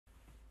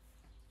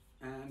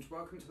and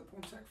welcome to the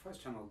Porn Sacrifice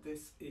channel.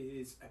 This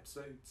is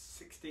episode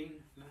 16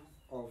 now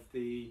of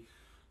the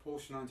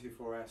Porsche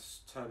 924S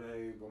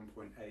Turbo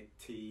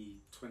 1.8T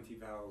 20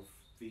 valve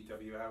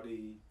VW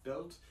Audi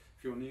build.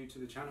 If you're new to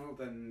the channel,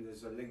 then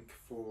there's a link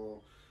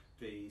for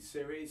the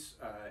series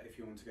if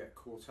you want to get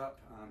caught up.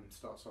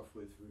 Starts off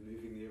with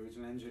removing the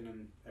original engine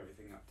and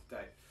everything up to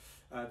date.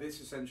 This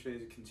essentially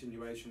is a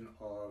continuation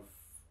of,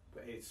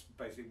 it's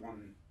basically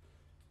one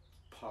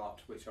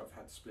part which I've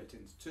had split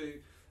into two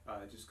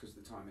just because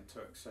of the time it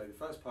took. So the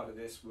first part of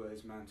this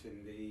was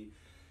mounting the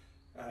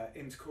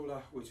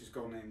intercooler, which has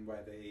gone in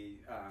where the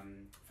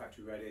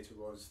factory radiator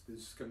was.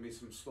 There's going to be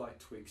some slight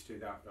tweaks to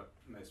that, but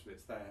most of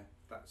it's there.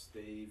 That's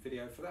the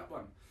video for that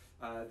one.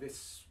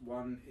 This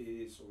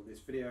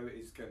video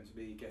is going to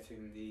be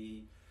getting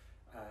the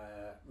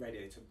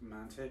radiator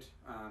mounted,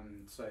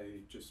 so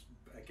just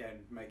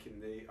again making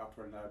the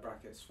upper and lower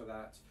brackets for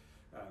that,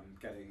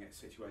 getting it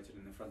situated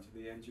in the front of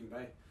the engine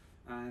bay,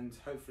 and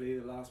hopefully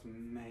the last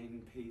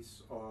main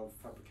piece of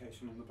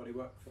fabrication on the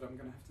bodywork that I'm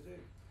going to have to do.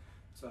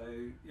 So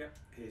yeah,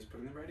 here's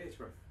putting the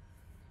radiator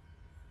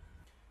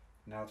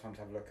in. Now time to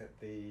have a look at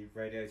the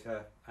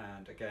radiator,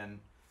 and again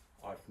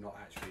I've not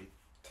actually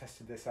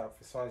tested this out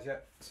for size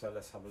yet, so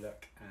let's have a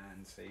look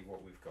and see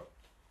what we've got.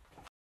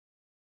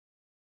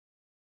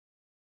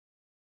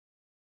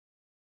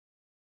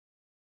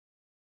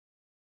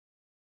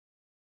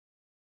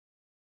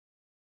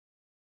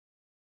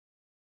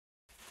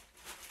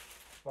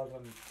 Well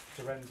done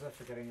to Renza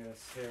for getting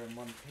us here in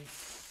one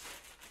piece.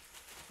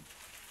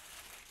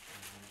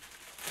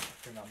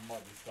 I think that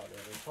might be slightly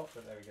over the top,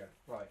 but there we go.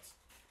 Right,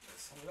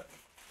 let's have a look.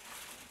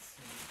 Let's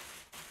see.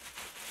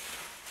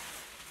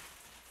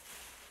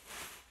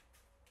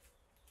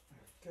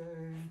 There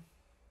we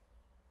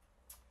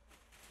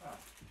go.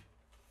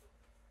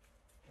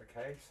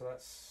 Okay, so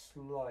that's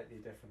slightly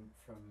different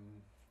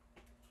from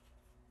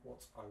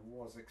what I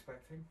was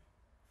expecting.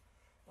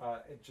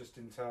 It just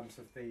in terms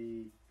of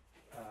the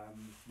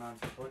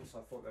mounting points,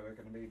 I thought they were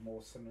going to be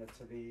more similar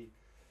to the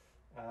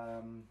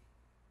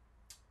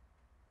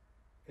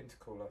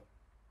intercooler,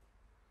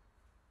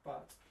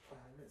 but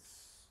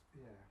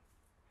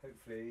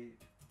hopefully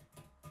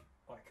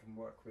I can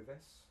work with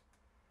this.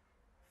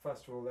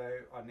 First of all though,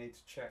 I need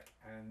to check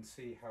and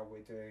see how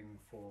we're doing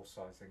for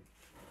sizing.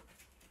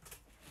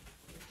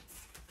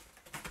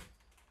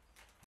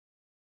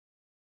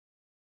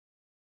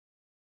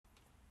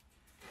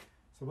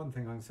 So one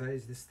thing I can say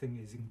is this thing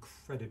is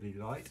incredibly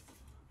light,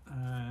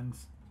 and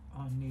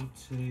I need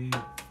to,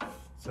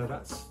 so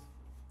that's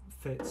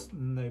fits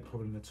no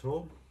problem at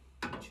all,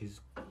 which is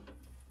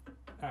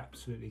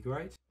absolutely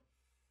great.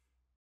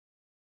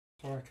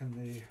 So I reckon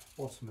the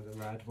bottom of the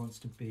rad wants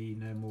to be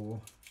no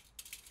more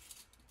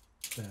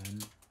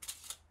than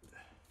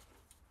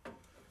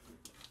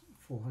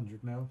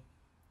 400mm.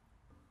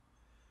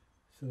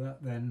 So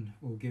that then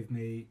will give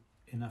me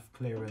enough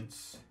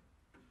clearance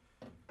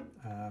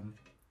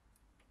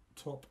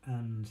top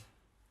and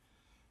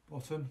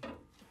bottom,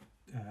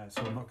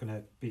 so I'm not going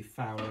to be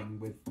fouling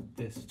with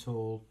this at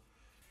all.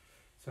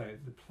 So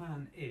the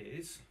plan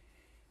is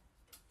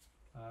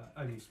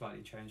only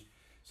slightly changed.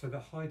 So the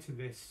height of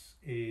this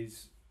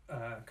is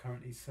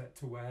currently set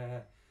to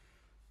where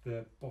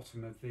the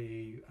bottom of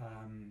the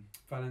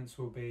valance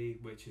will be,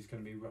 which is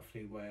going to be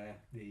roughly where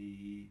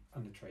the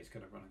under tray is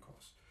going to run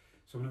across.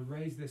 So I'm going to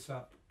raise this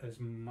up as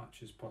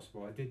much as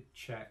possible. I did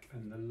check,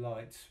 and the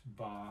light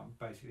bar,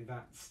 basically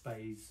that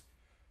stays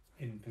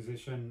in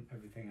position,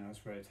 everything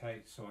else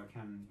rotates, so I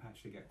can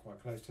actually get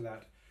quite close to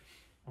that.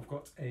 I've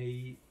got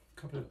a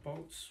couple of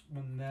bolts,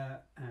 one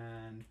there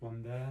and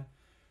one there,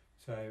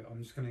 so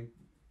I'm just going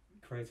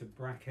to create a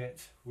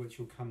bracket which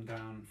will come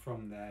down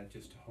from there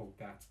just to hold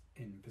that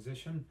in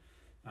position,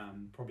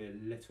 probably a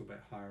little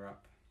bit higher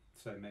up,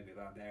 so maybe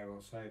about there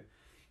or so.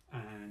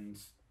 And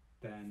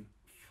then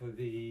for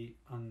the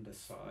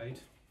underside,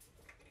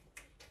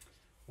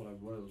 what I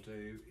will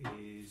do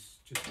is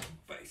just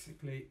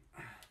basically,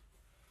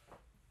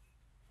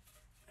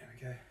 there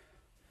we go,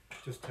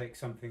 just take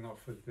something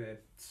off of the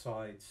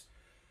sides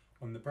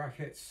on the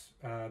brackets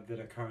that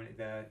are currently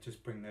there,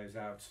 just bring those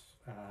out,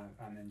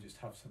 and then just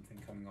have something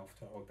coming off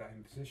to hold that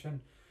in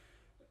position.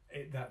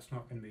 That's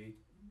not going to be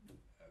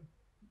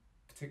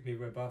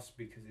particularly robust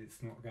because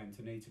it's not going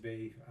to need to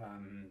be.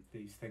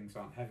 These things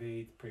aren't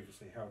heavy,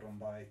 previously held on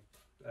by,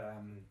 I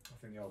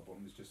think the old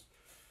one was just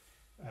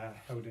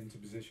held into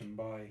position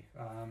by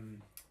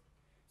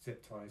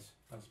zip ties,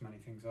 as many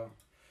things are.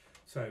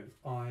 So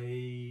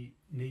I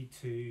need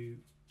to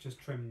just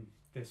trim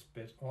this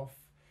bit off.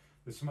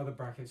 There's some other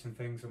brackets and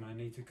things, and I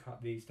need to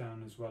cut these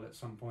down as well at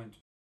some point.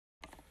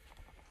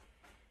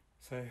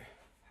 So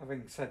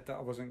having said that,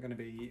 I wasn't going to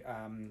be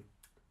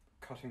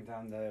cutting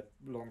down the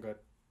longer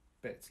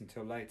bits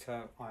until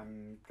later.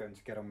 I'm going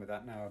to get on with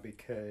that now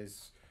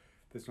because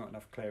there's not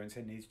enough clearance.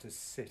 It needs to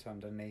sit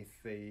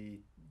underneath the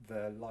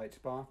light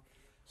bar.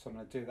 So I'm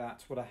going to do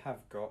that. What I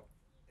have got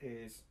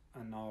is,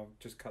 and I'll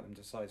just cut them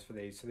to size for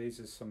these. So these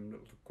are some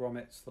little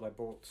grommets that I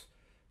bought,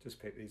 just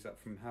picked these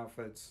up from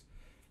Halfords.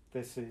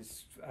 This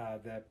is,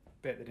 they're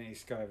bit that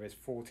needs to go over is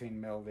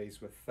 14mm.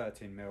 These were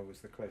 13mm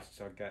was the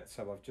closest I'd get,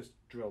 so I've just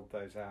drilled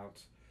those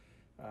out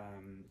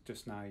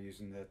just now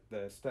using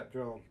the step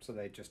drill, so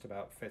they just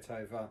about fit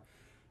over.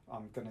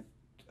 I'm gonna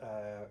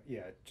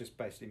just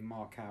basically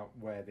mark out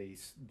where the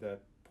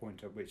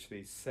point at which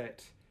these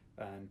sit,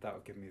 and that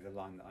will give me the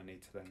line that I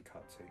need to then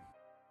cut to.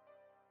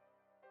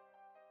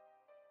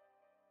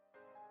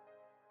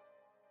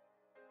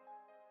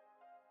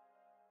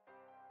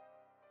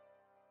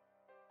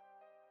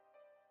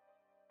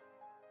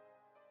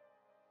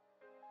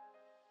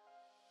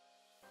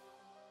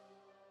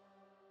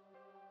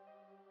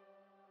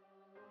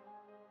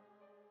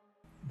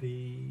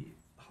 The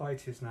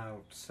height is now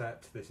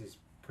set. This is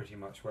pretty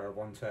much where I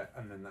want it,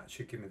 and then that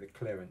should give me the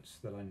clearance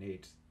that I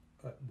need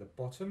at the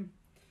bottom,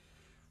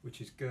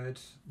 which is good.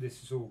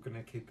 This is all going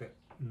to keep it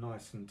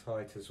nice and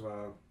tight as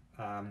well.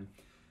 I'm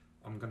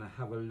going to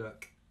have a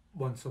look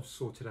once I've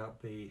sorted out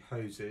the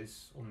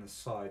hoses on the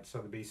side, so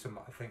there'll be some,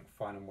 I think,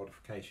 final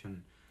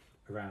modification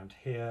around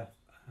here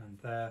and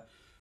there.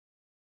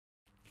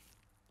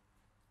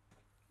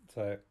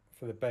 So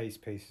for the base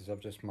pieces, I've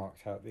just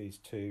marked out these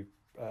two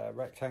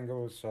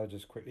rectangles, so I'll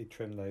just quickly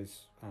trim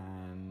those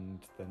and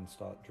then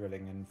start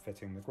drilling and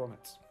fitting the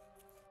grommets.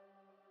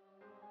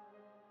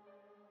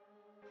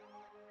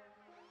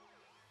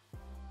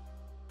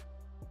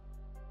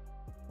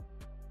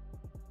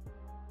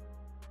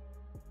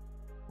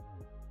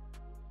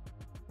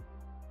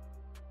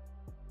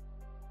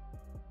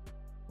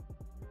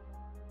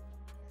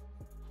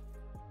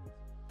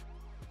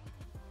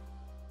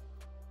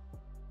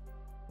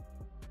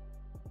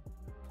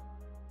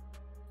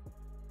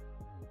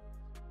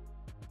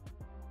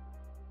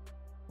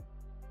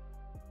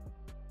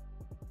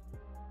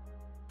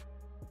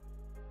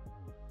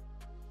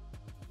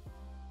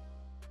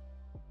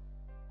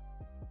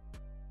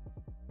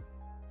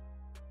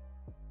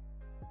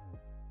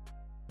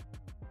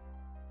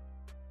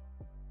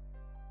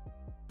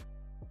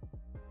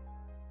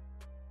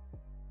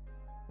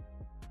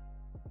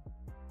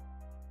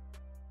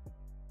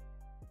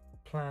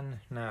 Plan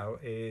now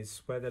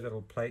is where the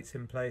little plate's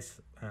in place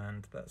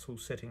and that's all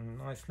sitting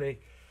nicely.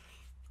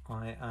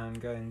 I am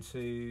going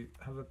to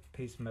have a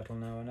piece of metal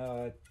now. I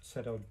know I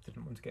said I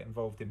didn't want to get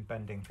involved in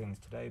bending things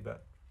today,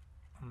 but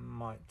I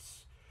might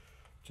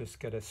just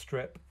get a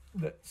strip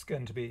that's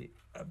going to be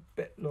a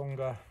bit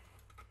longer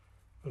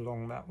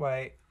along that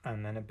way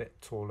and then a bit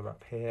taller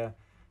up here,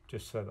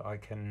 just so that I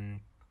can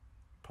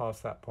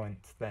pass that point,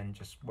 then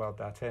just weld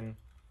that in.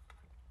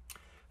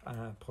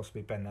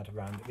 Possibly bend that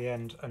around at the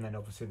end, and then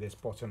obviously this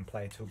bottom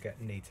plate will get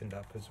neatened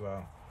up as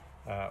well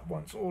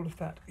once all of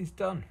that is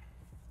done.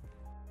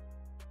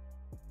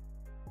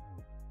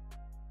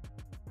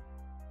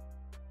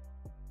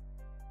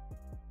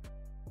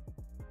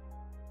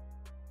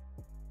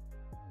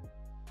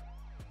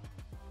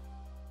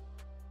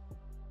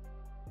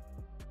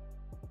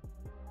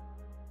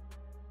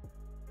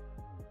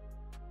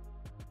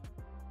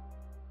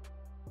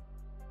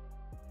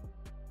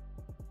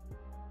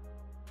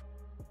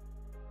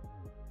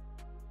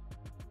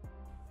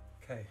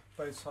 Okay,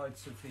 both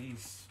sides of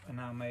these are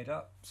now made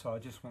up, so I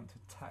just want to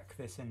tack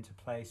this into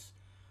place,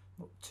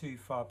 not too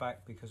far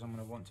back because I'm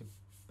going to want to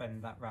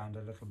bend that round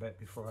a little bit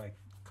before I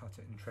cut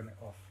it and trim it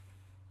off.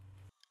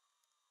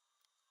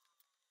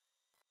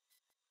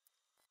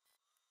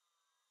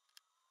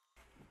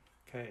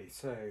 Okay,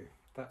 so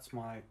that's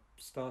my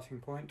starting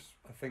point.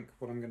 I think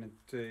what I'm going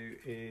to do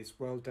is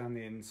weld down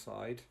the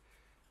inside,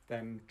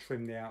 then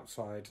trim the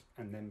outside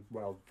and then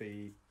weld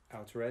the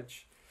outer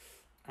edge.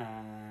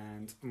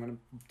 And I'm going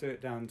to do it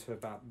down to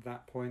about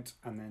that point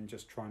and then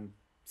just try and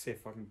see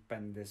if I can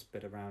bend this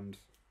bit around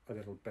a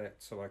little bit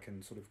so I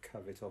can sort of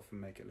cover it off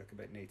and make it look a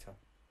bit neater.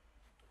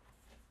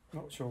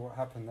 Not sure what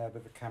happened there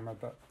with the camera,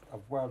 but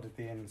I've welded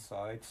the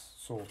insides,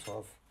 sort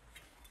of,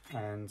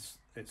 and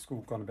it's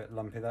all gone a bit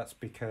lumpy. That's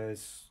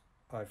because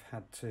I've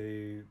had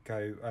to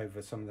go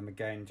over some of them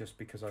again just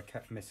because I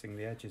kept missing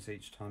the edges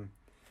each time.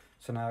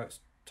 So now it's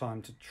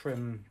time to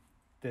trim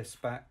this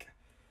back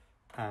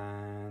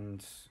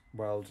and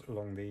weld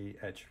along the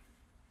edge.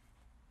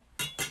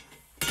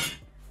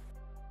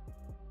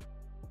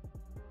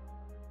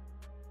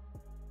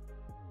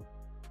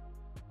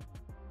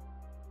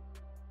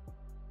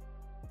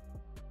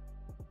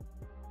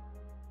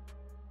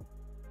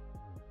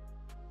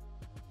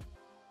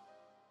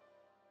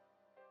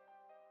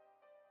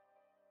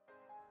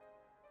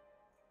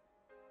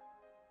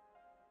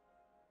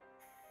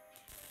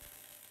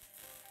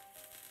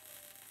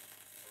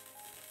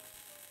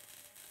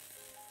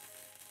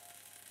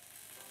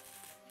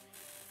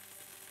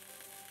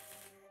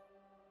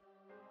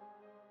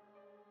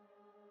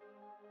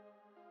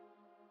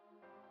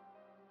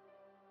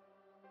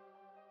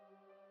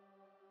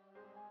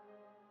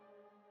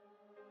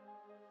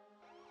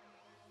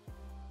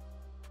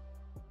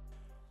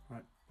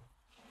 Right.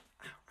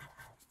 Ow, ow,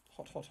 ow.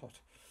 Hot, hot, hot.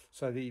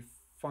 So the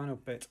final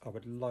bit I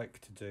would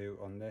like to do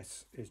on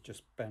this is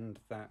just bend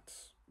that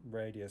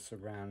radius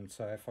around.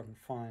 So if I can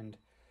find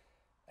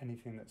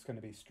anything that's going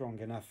to be strong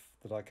enough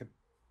that I could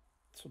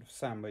sort of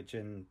sandwich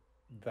in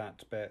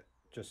that bit,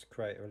 just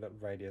create a little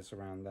radius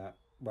around that,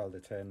 weld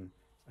it in,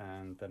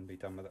 and then be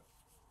done with it.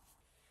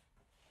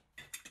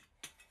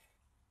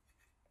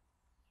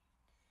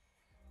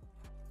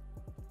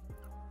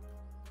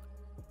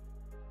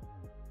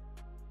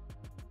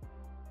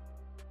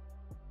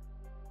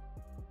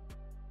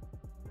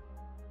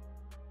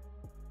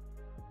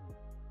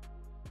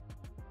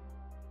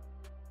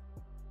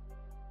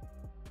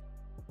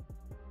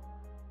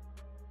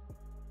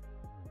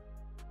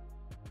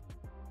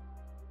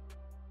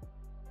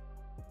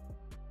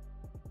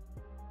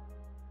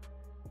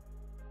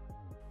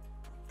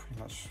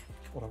 Pretty much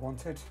what I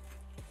wanted.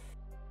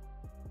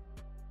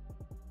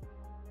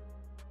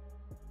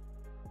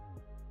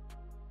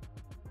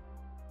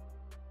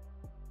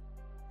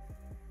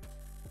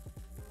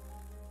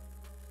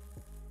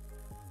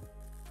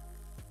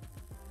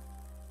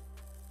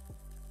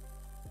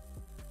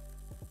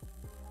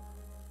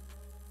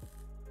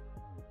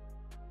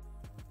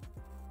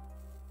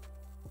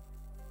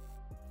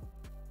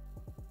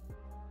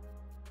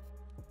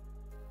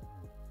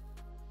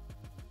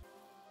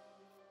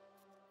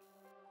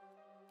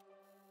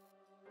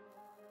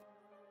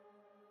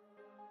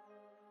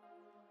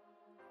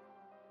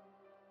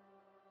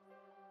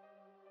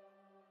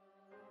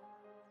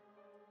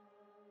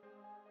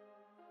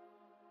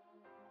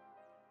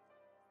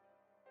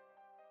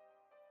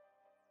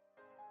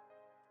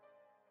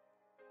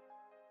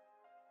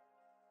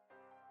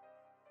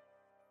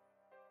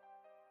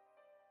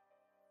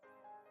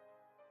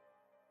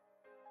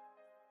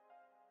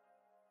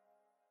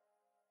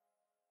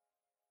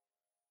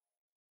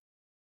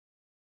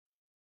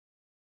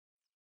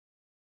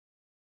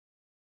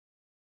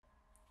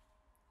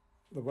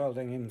 The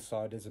welding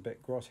inside is a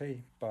bit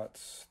grotty,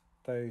 but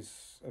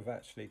those have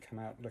actually come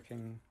out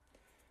looking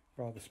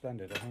rather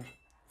splendid, I think,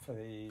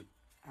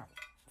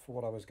 for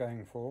what I was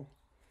going for.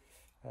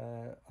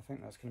 I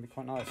think that's going to be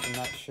quite nice, and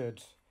that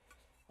should,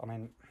 I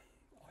mean,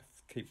 I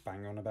keep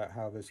banging on about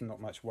how there's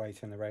not much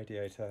weight in the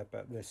radiator,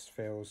 but this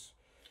feels,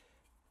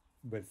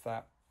 with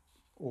that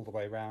all the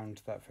way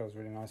around, that feels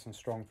really nice and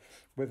strong.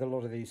 With a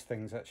lot of these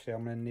things, actually,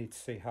 I'm going to need to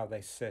see how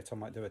they sit. I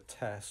might do a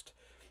test.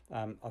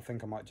 I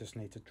think I might just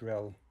need to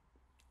drill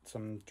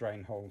some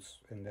drain holes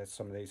in there,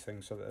 some of these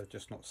things, so that they're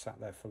just not sat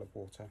there full of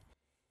water.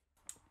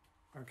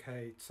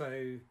 Okay,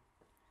 so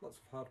lots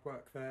of hard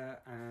work there,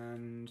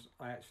 and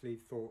I actually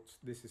thought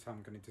this is how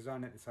I'm going to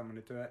design it, this is how I'm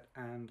going to do it,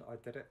 and I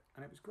did it,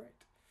 and it was great.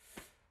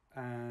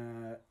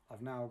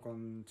 I've now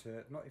gone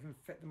to not even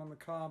fit them on the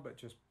car, but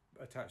just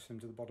attach them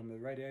to the bottom of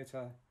the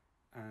radiator,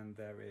 and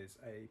there is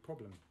a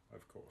problem,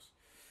 of course.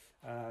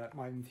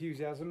 My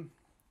enthusiasm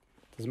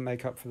doesn't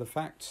make up for the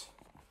fact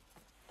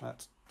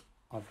that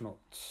I've not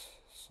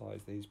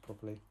sized these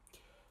properly.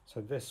 So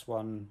this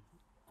one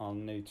I'll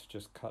need to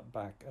just cut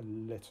back a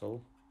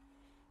little.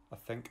 I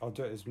think I'll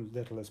do it as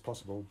little as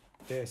possible.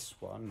 This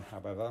one,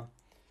 however,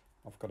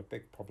 I've got a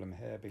big problem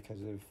here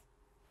because of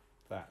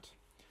that.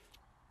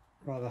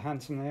 Rather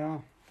handsome they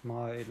are,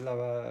 my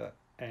lower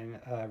end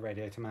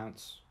radiator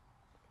mounts.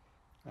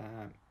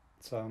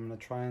 So I'm going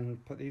to try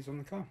and put these on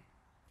the car.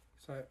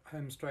 So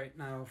home straight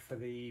now for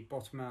the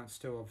bottom mount.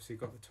 Still obviously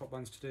got the top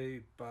ones to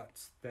do, but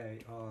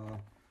they are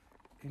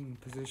in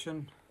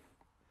position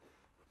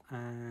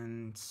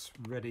and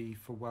ready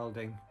for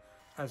welding.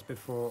 As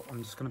before,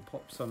 I'm just going to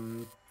pop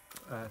some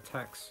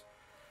tacks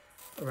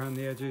around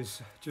the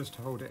edges just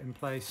to hold it in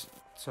place,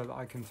 so that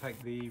I can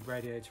take the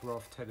radiator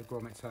off, take the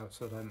grommets out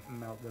so I don't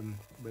melt them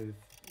with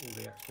all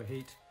the extra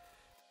heat.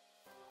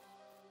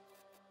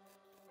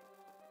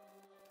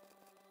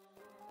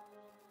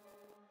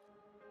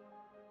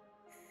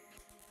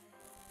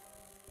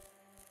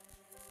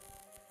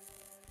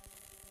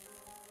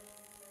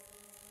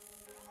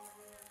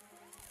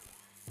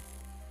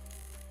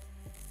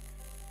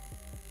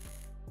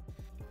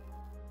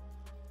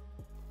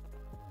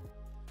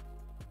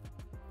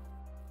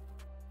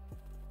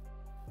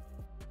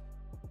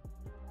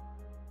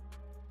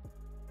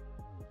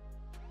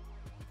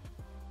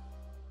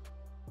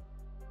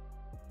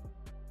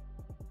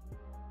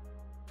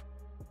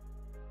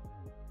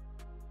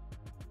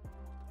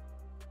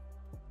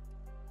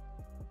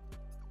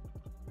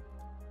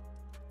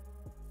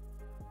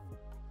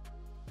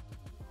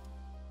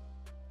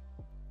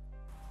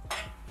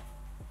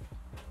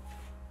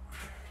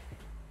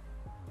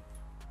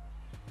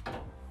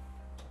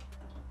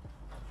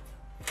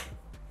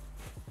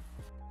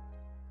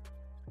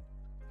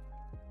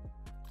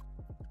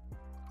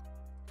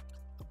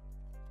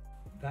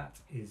 That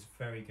is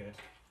very good.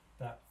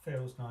 That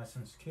feels nice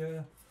and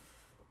secure.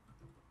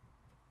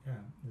 Yeah,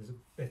 there's a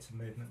bit of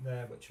movement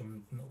there, which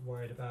I'm not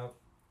worried about.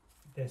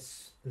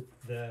 This,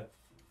 the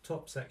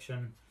top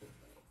section,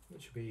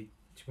 which will be,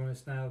 to be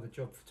honest now, the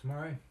job for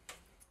tomorrow,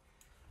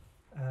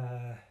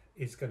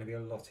 is going to be a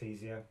lot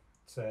easier.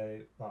 So,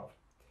 well,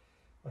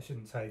 I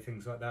shouldn't say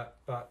things like that,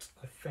 but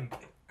I think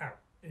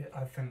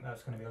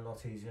that's going to be a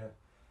lot easier.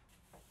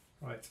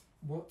 Right,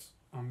 what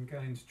I'm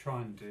going to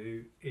try and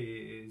do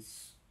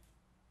is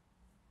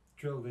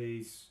drill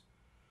these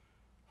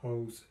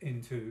holes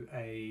into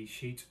a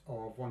sheet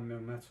of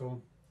 1mm metal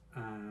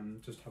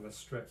just have a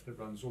strip that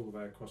runs all the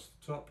way across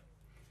the top.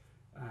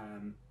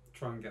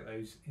 Try and get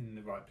those in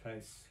the right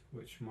place,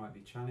 which might be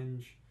a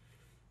challenge,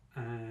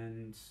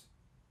 and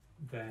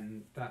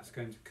then that's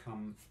going to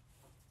come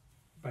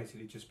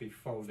basically just be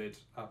folded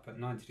up at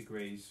 90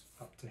 degrees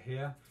up to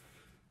here.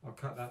 I'll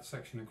cut that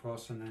section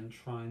across and then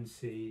try and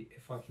see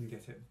if I can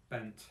get it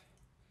bent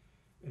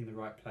in the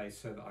right place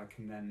so that I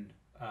can then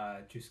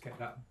just get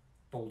that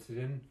bolted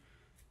in.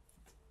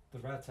 The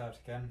rad's out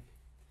again,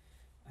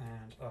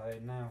 and I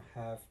now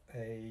have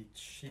a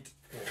sheet,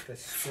 or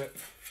this strip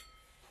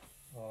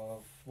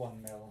of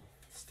 1mm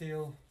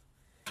steel,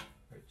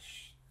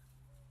 which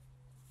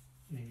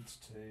needs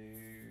to,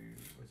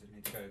 where does it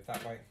need to go?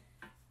 That way.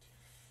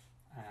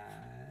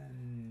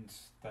 And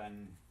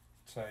then,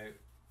 so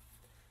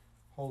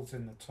holes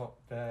in the top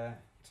there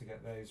to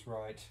get those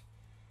right.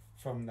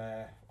 From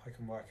there I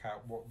can work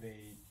out what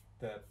the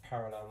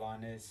parallel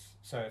line is.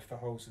 So if the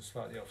holes are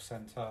slightly off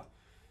centre,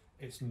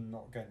 it's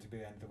not going to be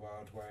the end of the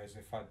world, whereas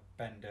if I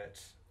bend it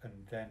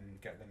and then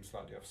get them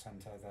slightly off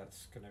centre,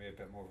 that's going to be a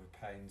bit more of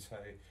a pain. So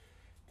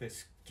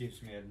this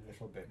gives me a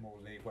little bit more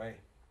leeway.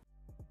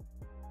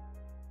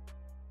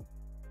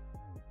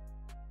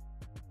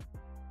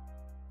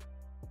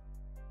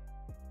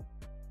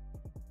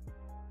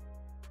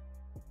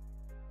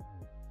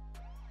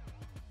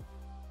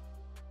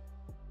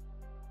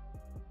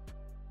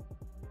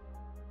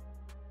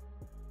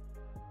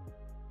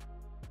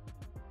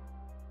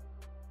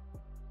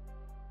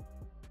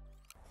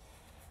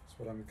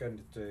 What I'm going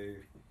to do,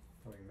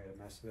 having made a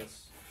mess of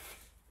this,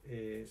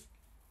 is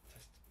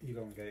just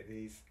elongate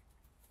these.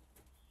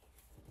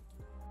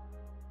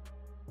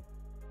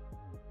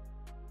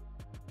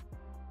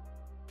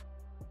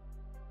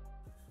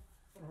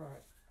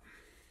 Alright,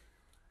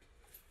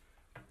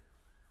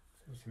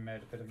 obviously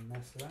made a bit of a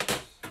mess of that.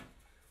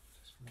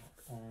 Just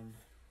mark on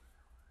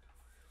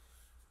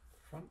the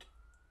front.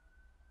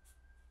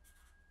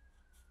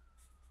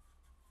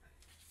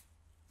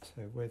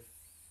 So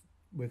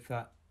with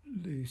that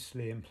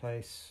loosely in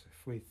place,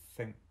 if we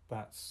think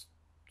that's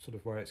sort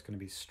of where it's going to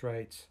be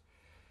straight,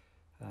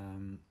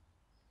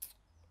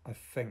 I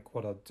think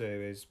what I'll do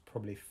is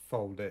probably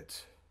fold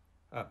it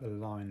at the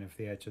line of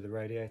the edge of the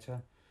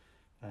radiator.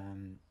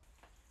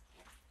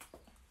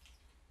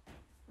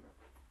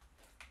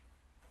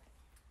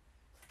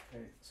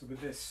 Okay, so with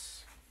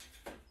this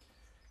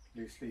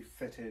loosely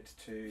fitted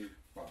to,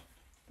 well,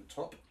 the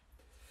top,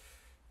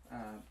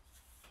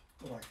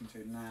 what I can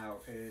do now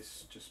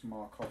is just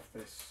mark off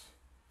this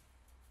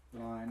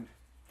line,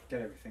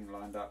 get everything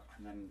lined up,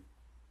 and then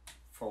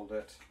fold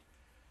it.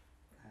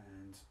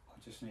 And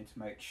I just need to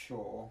make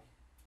sure,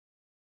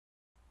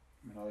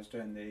 when I was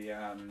doing the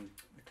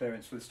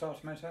clearance for the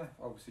starter motor,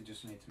 obviously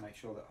just need to make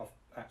sure that I've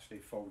actually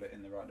folded it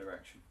in the right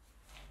direction.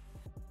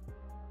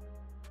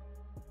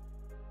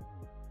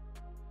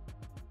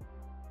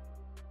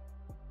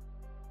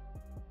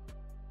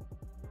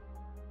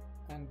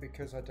 And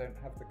because I don't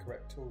have the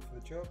correct tool for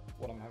the job,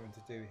 what I'm having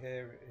to do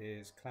here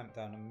is clamp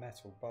down a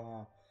metal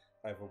bar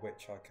over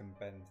which I can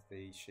bend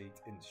the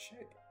sheet into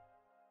shape.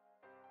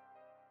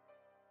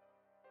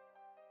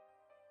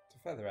 To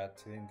further add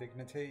to the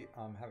indignity,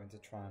 I'm having to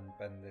try and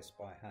bend this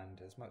by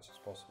hand as much as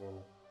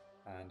possible,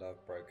 and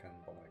I've broken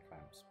one of the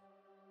clamps.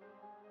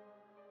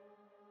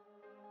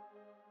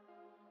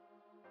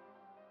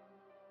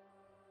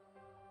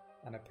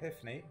 An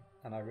epiphany,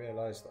 and I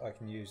realised that I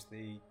can use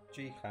the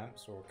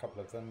G-clamps, or a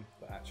couple of them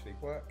that actually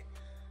work,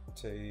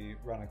 to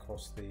run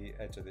across the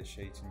edge of the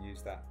sheet and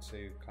use that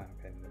to clamp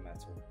in the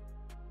metal.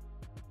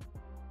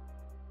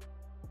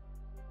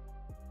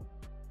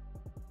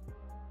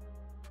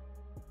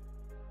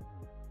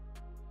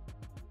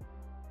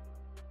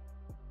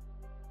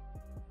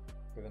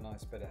 With a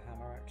nice bit of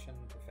hammer action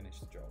to finish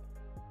the job.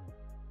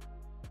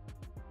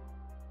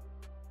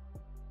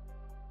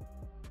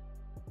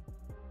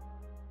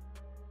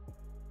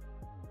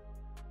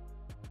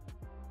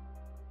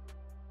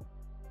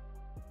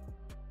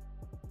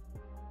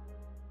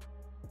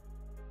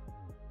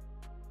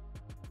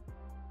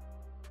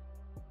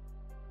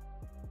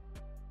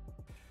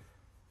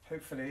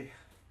 Hopefully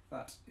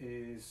that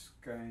is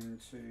going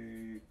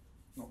to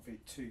not be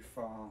too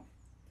far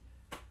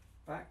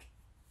back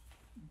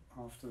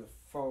after the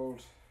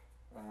fold.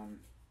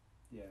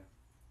 Yeah,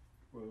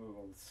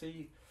 we'll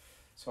see.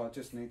 So I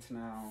just need to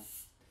now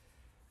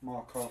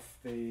mark off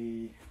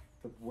the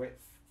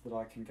width that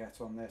I can get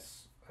on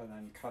this, and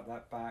then cut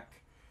that back,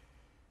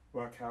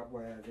 work out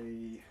where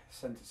the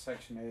centre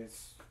section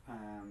is,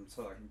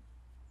 so that I can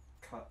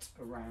cut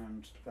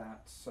around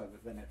that so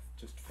that then it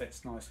just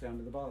fits nicely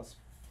under the bars.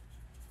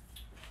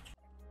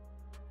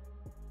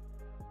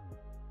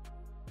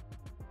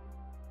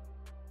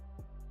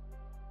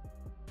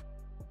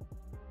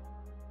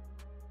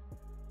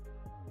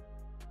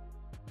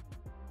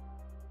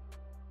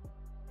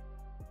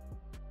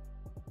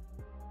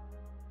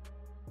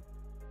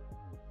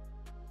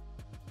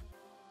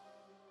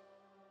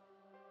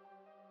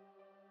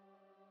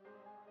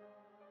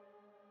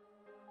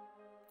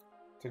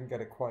 Didn't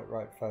get it quite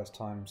right first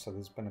time, so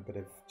there's been a bit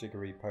of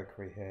jiggery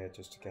pokery here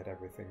just to get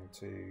everything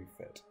to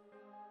fit.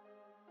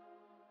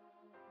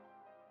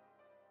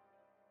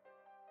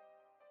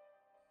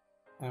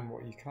 And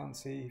what you can't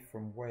see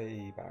from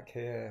way back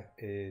here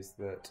is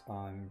that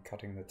I'm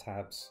cutting the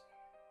tabs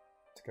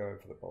to go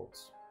over the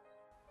bolts.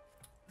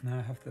 Now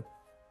I have the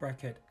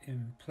bracket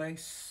in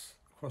place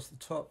across the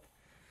top,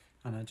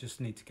 and I just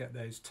need to get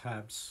those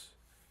tabs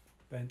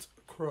bent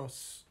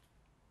across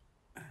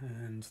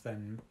and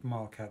then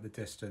mark out the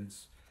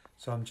distance.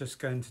 So I'm just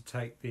going to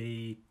take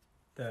the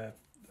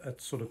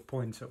sort of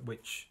point at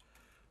which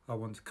I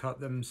want to cut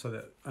them, so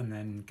that, and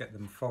then get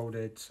them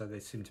folded so they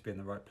seem to be in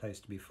the right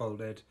place to be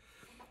folded,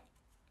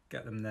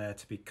 get them there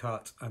to be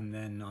cut, and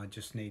then I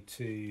just need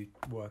to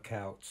work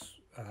out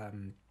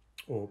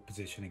or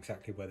position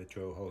exactly where the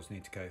drill holes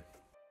need to go.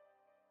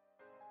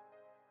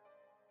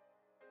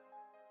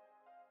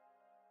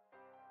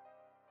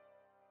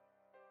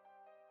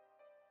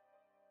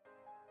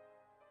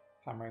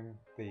 Hammering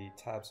the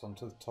tabs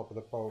onto the top of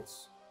the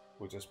bolts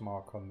will just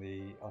mark on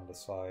the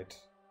underside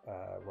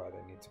where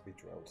they need to be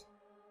drilled.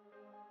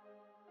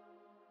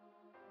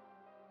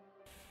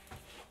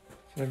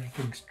 So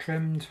everything's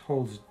trimmed,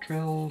 holes are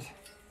drilled.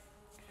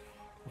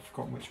 I've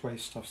forgotten which way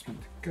stuff's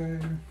meant to go.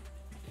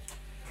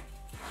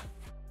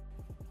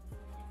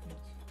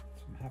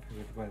 So I'm happy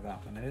with the way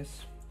that one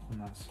is on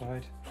that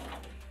side.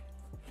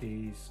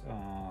 These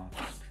are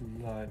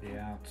slightly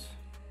out.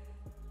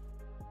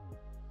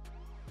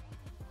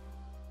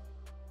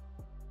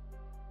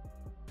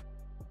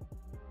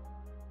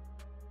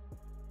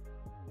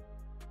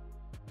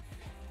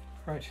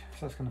 Right,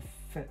 so that's going to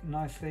fit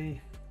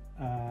nicely.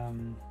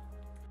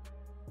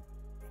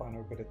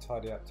 Final bit of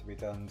tidy up to be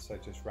done, so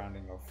just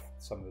rounding off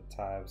some of the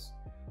tabs,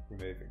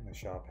 removing the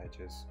sharp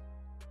edges.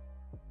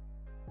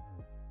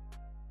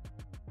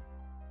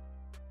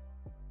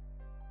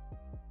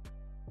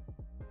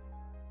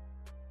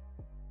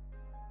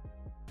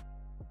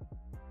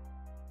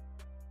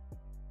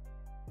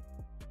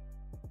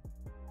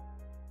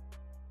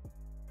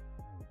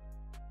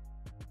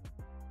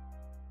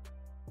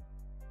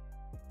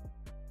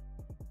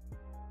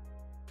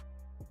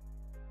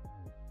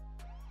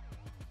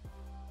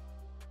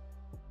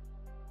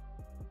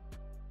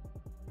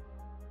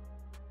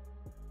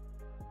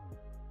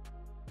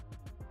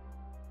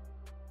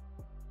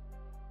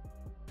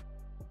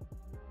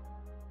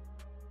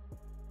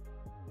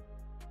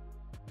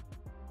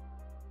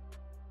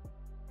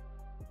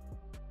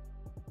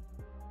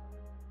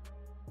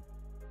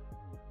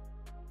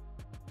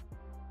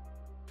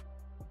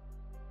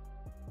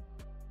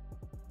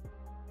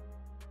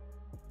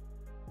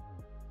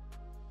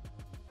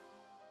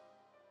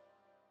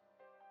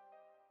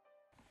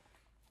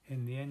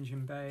 In the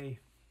engine bay,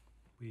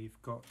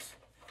 we've got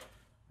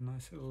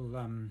nice little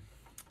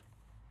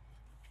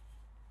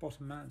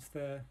bottom mounts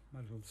there, my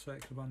little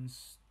circular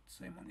ones,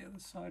 same on the other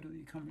side, although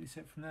you can't really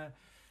see it from there.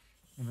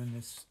 And then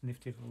this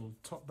nifty little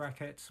top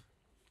bracket.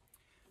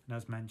 And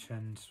as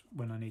mentioned,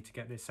 when I need to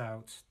get this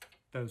out,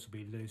 those will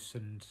be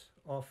loosened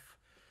off.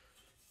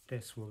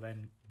 This will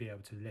then be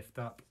able to lift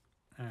up,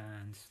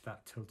 and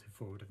that tilted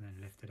forward and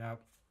then lifted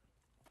out.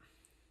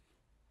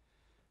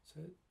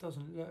 So it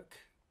doesn't look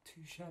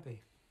too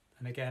shabby.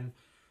 And again,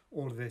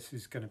 all of this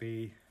is going to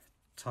be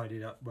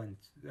tidied up when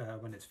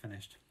it's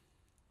finished.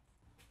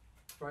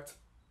 Right,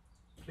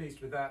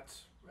 pleased with that.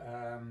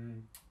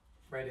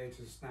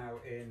 Radiator's now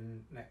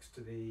in next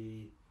to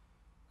the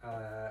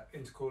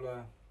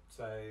intercooler,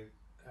 so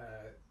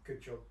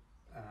good job,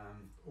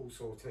 all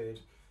sorted.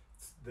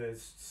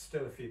 There's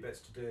still a few bits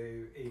to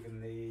do, even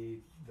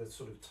the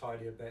sort of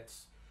tidier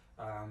bits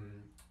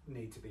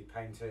need to be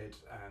painted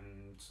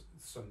and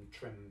some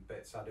trim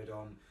bits added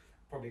on.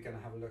 Probably going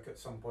to have a look at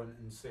some point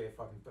and see if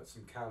I can put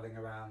some cowling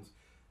around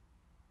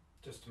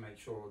just to make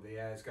sure the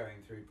air's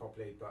going through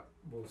properly, but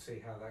we'll see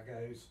how that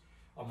goes.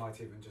 I might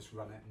even just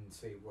run it and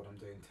see what I'm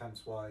doing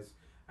temps wise,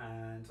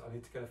 and I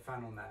need to get a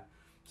fan on there.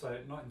 So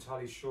not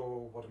entirely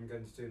sure what I'm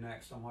going to do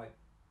next. I might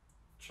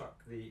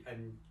chuck the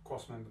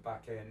cross member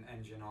back in,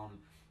 engine on,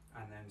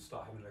 and then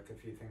start having a look at a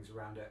few things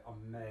around it. I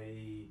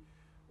may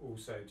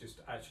also just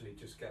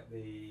get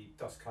the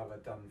dust cover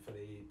done for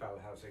the bell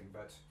housing,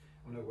 but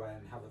I'm going to go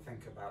and have a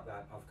think about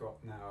that. I've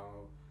got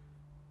now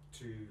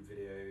 2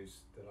 videos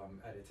that I'm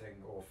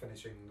editing or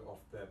finishing off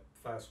the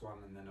first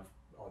one, and then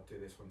I'll do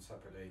this one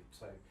separately.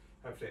 So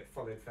hopefully it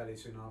followed fairly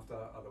soon after,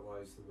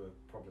 otherwise there were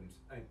problems.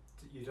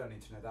 You don't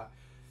need to know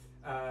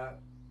that.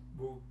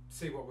 We'll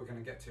see what we're going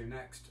to get to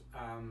next.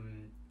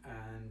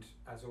 And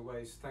as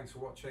always, thanks for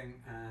watching,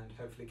 and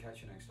hopefully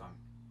catch you next time.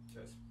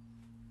 Cheers.